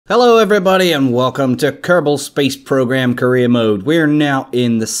Hello everybody and welcome to Kerbal Space Program Career Mode. We're now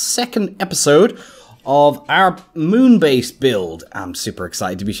in the second episode of our moon base build. I'm super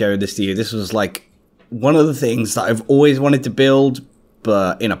excited to be sharing this to you. This was like one of the things that I've always wanted to build,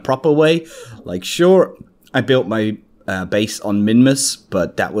 but in a proper way. Like, sure, I built my base on Minmus,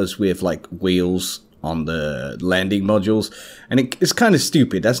 but that was with like wheels on the landing modules, and it's kind of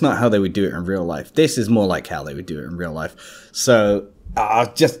stupid. That's not how they would do it in real life. This is more like how they would do it in real life. So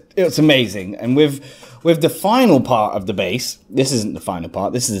it's amazing. And with the final part of the base, this isn't the final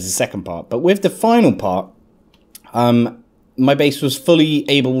part, this is the second part, but with the final part, my base was fully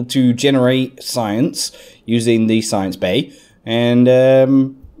able to generate science using the science bay and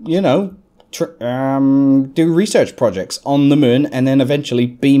you know, do research projects on the moon and then eventually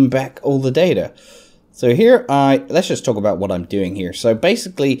beam back all the data. So here let's just talk about what I'm doing here. So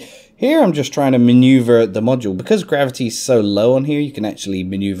basically here I'm just trying to maneuver the module. Because gravity is so low on here, you can actually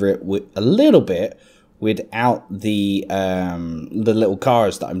maneuver it with a little bit without the little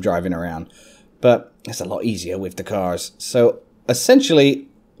cars that I'm driving around. But it's a lot easier with the cars. So essentially,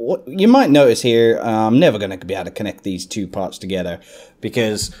 what you might notice here, I'm never going to be able to connect these two parts together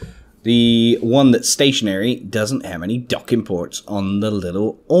because the one that's stationary doesn't have any docking ports on the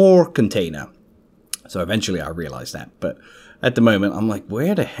little ore container. So eventually I realized that, but at the moment I'm like,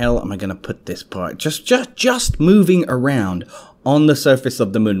 where the hell am I going to put this part? Just moving around on the surface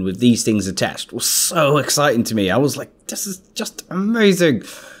of the moon with these things attached was so exciting to me. I was like, this is just amazing.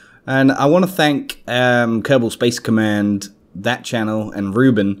 And I want to thank Kerbal Space Command, that channel, and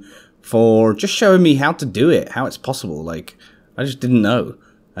Ruben for just showing me how to do it, how it's possible. Like, I just didn't know.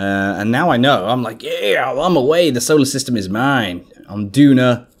 And now I know. I'm like, yeah, I'm away. The solar system is mine. On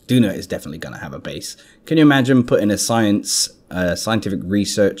Duna. Duna is definitely going to have a base. Can you imagine putting a scientific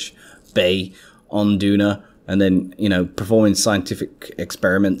research bay on Duna and then, you know, performing scientific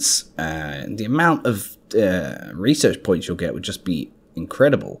experiments? The amount of research points you'll get would just be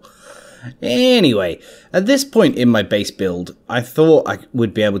incredible. Anyway, at this point in my base build, I thought I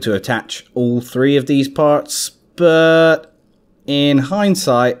would be able to attach all three of these parts, but in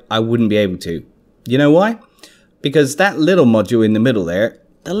hindsight, I wouldn't be able to. You know why? Because that little module in the middle there,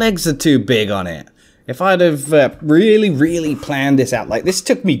 the legs are too big on it. If I'd have really planned this out, like this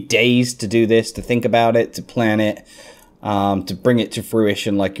took me days to do this, to think about it, to plan it, to bring it to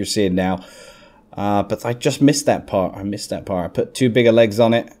fruition like you're seeing now. But I just missed that part. I missed that part. I put too big of legs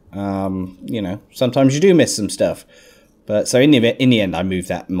on it. You know, sometimes you do miss some stuff. But so in the end, I moved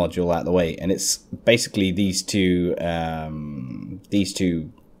that module out of the way, and it's basically these two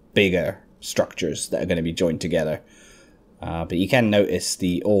bigger structures that are going to be joined together. But you can notice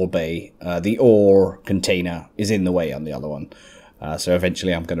the ore bay, the ore container is in the way on the other one. So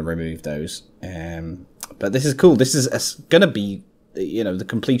eventually I'm going to remove those. But this is cool. This is going to be, you know, the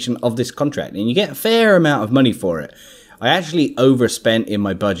completion of this contract. And you get a fair amount of money for it. I actually overspent in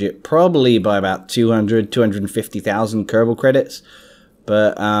my budget probably by about 250,000 Kerbal credits.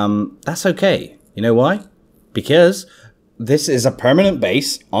 But that's okay. You know why? Because this is a permanent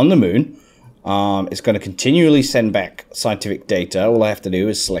base on the moon. It's going to continually send back scientific data. All I have to do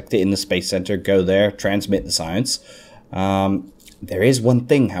is select it in the Space Center, go there, transmit the science. There is one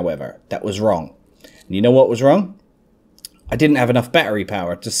thing, however, that was wrong. And you know what was wrong? I didn't have enough battery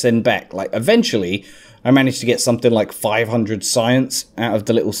power to send back. Like, eventually, I managed to get something like 500 science out of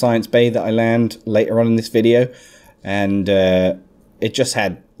the little science bay that I land later on in this video. And it just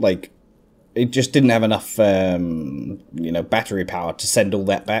had, like, it just didn't have enough, you know, battery power to send all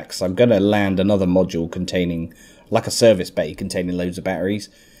that back. So I'm going to land another module containing, like a service bay containing loads of batteries.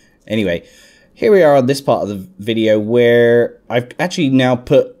 Anyway, here we are on this part of the video where I've actually now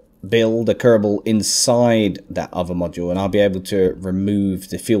build a Kerbal inside that other module, and I'll be able to remove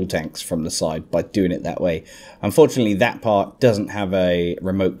the fuel tanks from the side by doing it that way. Unfortunately, that part doesn't have a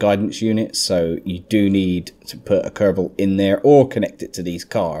remote guidance unit, so you do need to put a Kerbal in there or connect it to these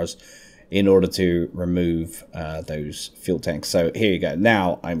cars in order to remove those fuel tanks. So here you go.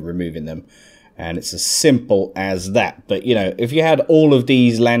 Now I'm removing them, and it's as simple as that. But, you know, if you had all of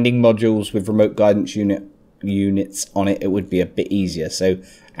these landing modules with remote guidance units on it, it would be a bit easier. So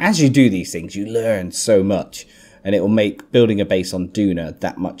as you do these things, you learn so much, and it will make building a base on Duna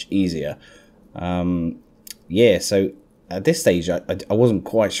that much easier. Yeah, so at this stage, I wasn't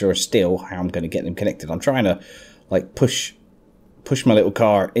quite sure still how I'm going to get them connected. I'm trying to, like, push my little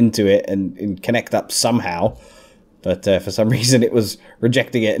car into it and connect up somehow, but for some reason it was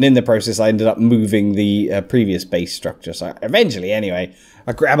rejecting it, and in the process I ended up moving the previous base structure. So eventually, anyway,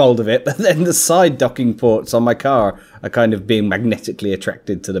 I grab hold of it, but then the side docking ports on my car are kind of being magnetically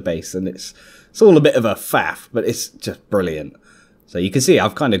attracted to the base, and it's all a bit of a faff, but it's just brilliant. So you can see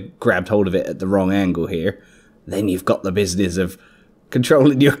I've kind of grabbed hold of it at the wrong angle here. Then you've got the business of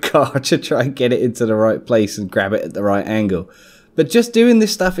controlling your car to try and get it into the right place and grab it at the right angle. But just doing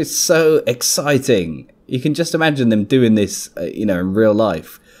this stuff is so exciting. You can just imagine them doing this, you know, in real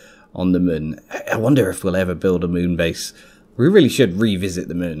life on the moon. I wonder if we'll ever build a moon base. We really should revisit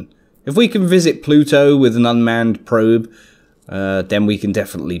the moon. If we can visit Pluto with an unmanned probe, then we can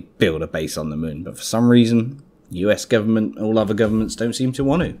definitely build a base on the moon. But for some reason, US government, all other governments don't seem to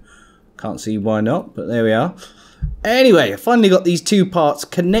want to. Can't see why not, but there we are. Anyway, I finally got these two parts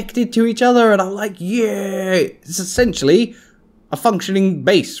connected to each other, and I'm like, yeah! It's essentially a functioning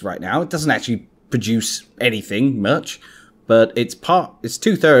base right now. It doesn't actually produce anything much, but it's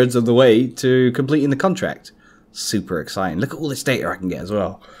 2/3 of the way to completing the contract. Super exciting. Look at all this data I can get as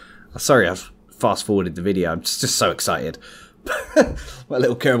well. Sorry, I've fast forwarded the video. I'm just so excited. My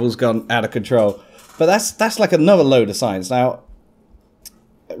little Kerbal's gone out of control. But that's like another load of science. Now,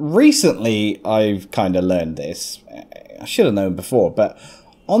 recently I've kind of learned this. I should have known before, but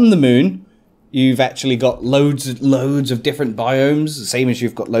on the moon, you've actually got loads of different biomes, the same as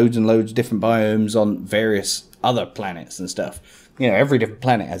you've got loads and loads of different biomes on various other planets and stuff. You know, every different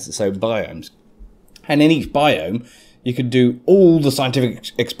planet has its own biomes. And in each biome, you can do all the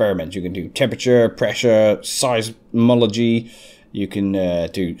scientific experiments. You can do temperature, pressure, seismology. You can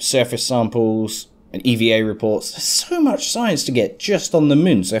do surface samples and EVA reports. There's so much science to get just on the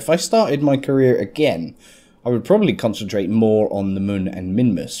moon. So if I started my career again, I would probably concentrate more on the moon and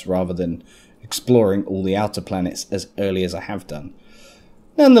Minmus rather than exploring all the outer planets as early as I have done.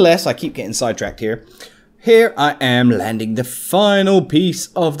 Nonetheless, I keep getting sidetracked here. Here I am landing the final piece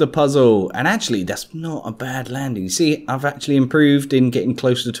of the puzzle. And actually, that's not a bad landing. See, I've actually improved in getting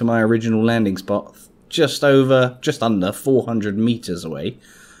closer to my original landing spot. Just under 400 meters away.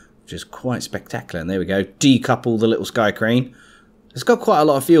 Which is quite spectacular. And there we go. Decouple the little sky crane. It's got quite a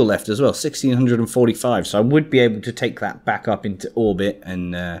lot of fuel left as well. 1,645. So I would be able to take that back up into orbit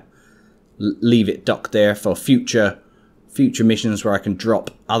and leave it docked there for future missions where I can drop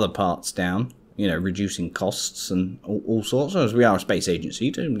other parts down. You know, reducing costs and all sorts. As we are a space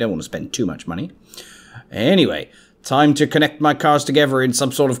agency, we don't want to spend too much money. Anyway, time to connect my cars together in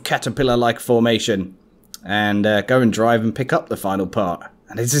some sort of caterpillar-like formation. And go and drive and pick up the final part.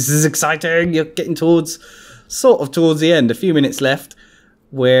 And this is exciting. You're getting towards the end. A few minutes left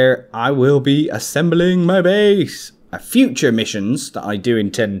where I will be assembling my base. Future missions that I do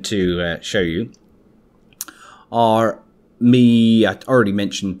intend to show you are me, I already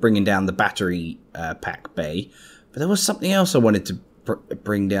mentioned bringing down the battery pack bay, but there was something else I wanted to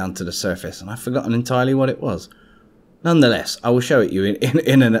bring down to the surface, and I've forgotten entirely what it was. Nonetheless, I will show it you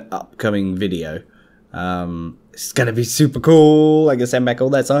in an upcoming video. It's going to be super cool. I can send back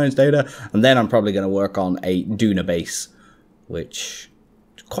all that science data, and then I'm probably going to work on a Duna base, which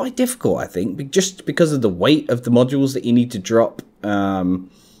is quite difficult, I think, just because of the weight of the modules that you need to drop. They're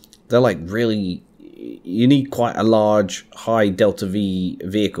like really... You need quite a large, high delta V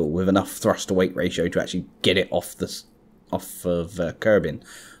vehicle with enough thrust to weight ratio to actually get it off of Kerbin.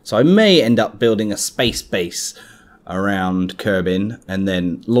 So I may end up building a space base around Kerbin and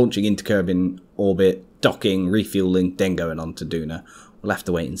then launching into Kerbin orbit, docking, refueling, then going on to Duna. We'll have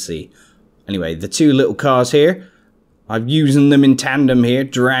to wait and see. Anyway, the two little cars here, I'm using them in tandem here,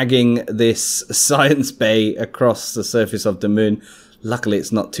 dragging this science bay across the surface of the moon. Luckily,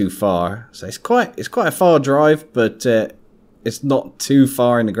 it's not too far, so it's quite a far drive, but it's not too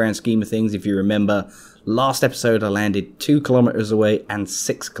far in the grand scheme of things. If you remember, last episode I landed 2 kilometers away and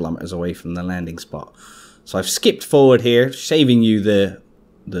 6 kilometers away from the landing spot. So I've skipped forward here, saving you the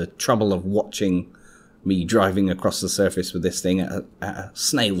trouble of watching me driving across the surface with this thing at a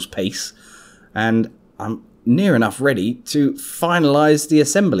snail's pace, and I'm near enough ready to finalize the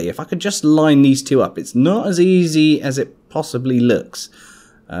assembly. If I could just line these two up, it's not as easy as it possibly looks.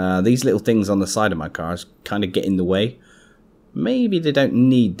 These little things on the side of my cars kind of get in the way. Maybe they don't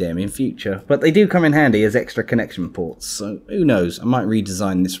need them in future, but they do come in handy as extra connection ports, so who knows, I might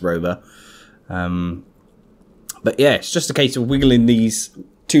redesign this rover. But yeah, it's just a case of wiggling these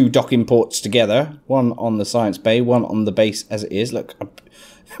two docking ports together, one on the science bay, one on the base as it is. Look,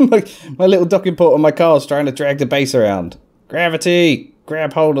 my little docking port on my car is trying to drag the base around. Gravity!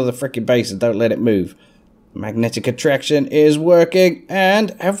 Grab hold of the frickin' base and don't let it move. Magnetic attraction is working,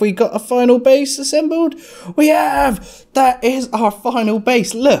 and have we got a final base assembled? We have! That is our final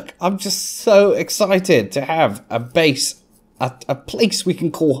base. Look, I'm just so excited to have a base, a place we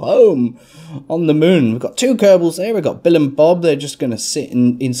can call home on the moon. We've got 2 Kerbals there. We've got Bill and Bob. They're just going to sit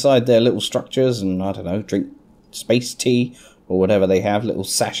inside their little structures and, I don't know, drink space tea or whatever they have, little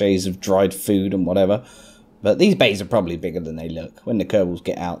sachets of dried food and whatever. But these bays are probably bigger than they look. When the Kerbals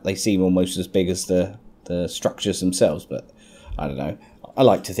get out, they seem almost as big as the structures themselves. But I don't know. I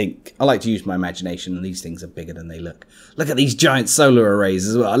like to use my imagination, and these things are bigger than they look. Look at these giant solar arrays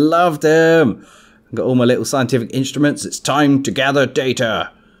as well. I love them. I've got all my little scientific instruments. It's time to gather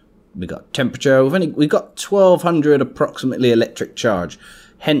data. We got temperature. We've got 1200 approximately electric charge.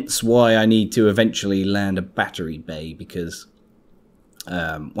 Hence why I need to eventually land a battery bay, because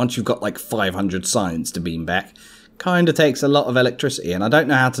once you've got like 500 science to beam back, kind of takes a lot of electricity, and I don't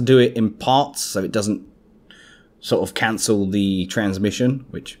know how to do it in parts so it doesn't sort of cancel the transmission,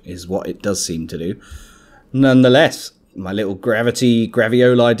 which is what it does seem to do. Nonetheless, my little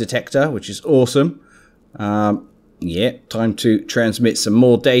gravioli detector, which is awesome. Yeah, time to transmit some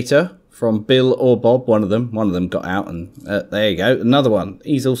more data from Bill or Bob, one of them. One of them got out, and there you go, another one.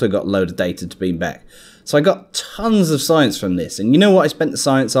 He's also got a load of data to beam back. So I got tons of science from this, and you know what I spent the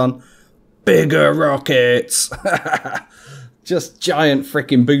science on? Bigger rockets! Just giant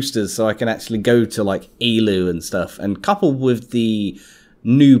freaking boosters, so I can actually go to like Elu and stuff. And coupled with the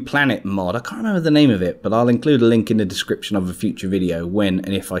new planet mod, I can't remember the name of it, but I'll include a link in the description of a future video when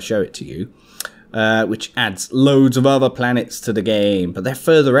and if I show it to you. Which adds loads of other planets to the game, but they're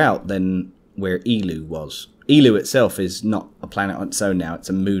further out than where Elu was. Elu itself is not a planet on its own now, it's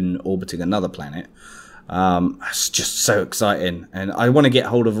a moon orbiting another planet. It's just so exciting, and I want to get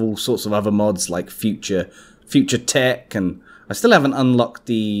hold of all sorts of other mods like future tech, and I still haven't unlocked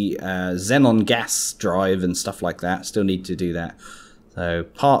the xenon gas drive and stuff like that. Still need to do that. So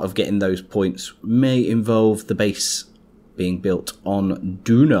part of getting those points may involve the base being built on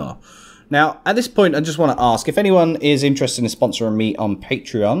Duna. Now, at this point, I just want to ask, if anyone is interested in sponsoring me on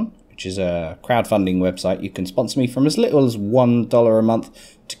Patreon, which is a crowdfunding website, you can sponsor me from as little as $1 a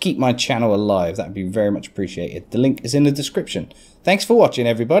month to keep my channel alive. That would be very much appreciated. The link is in the description. Thanks for watching,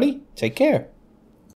 everybody. Take care.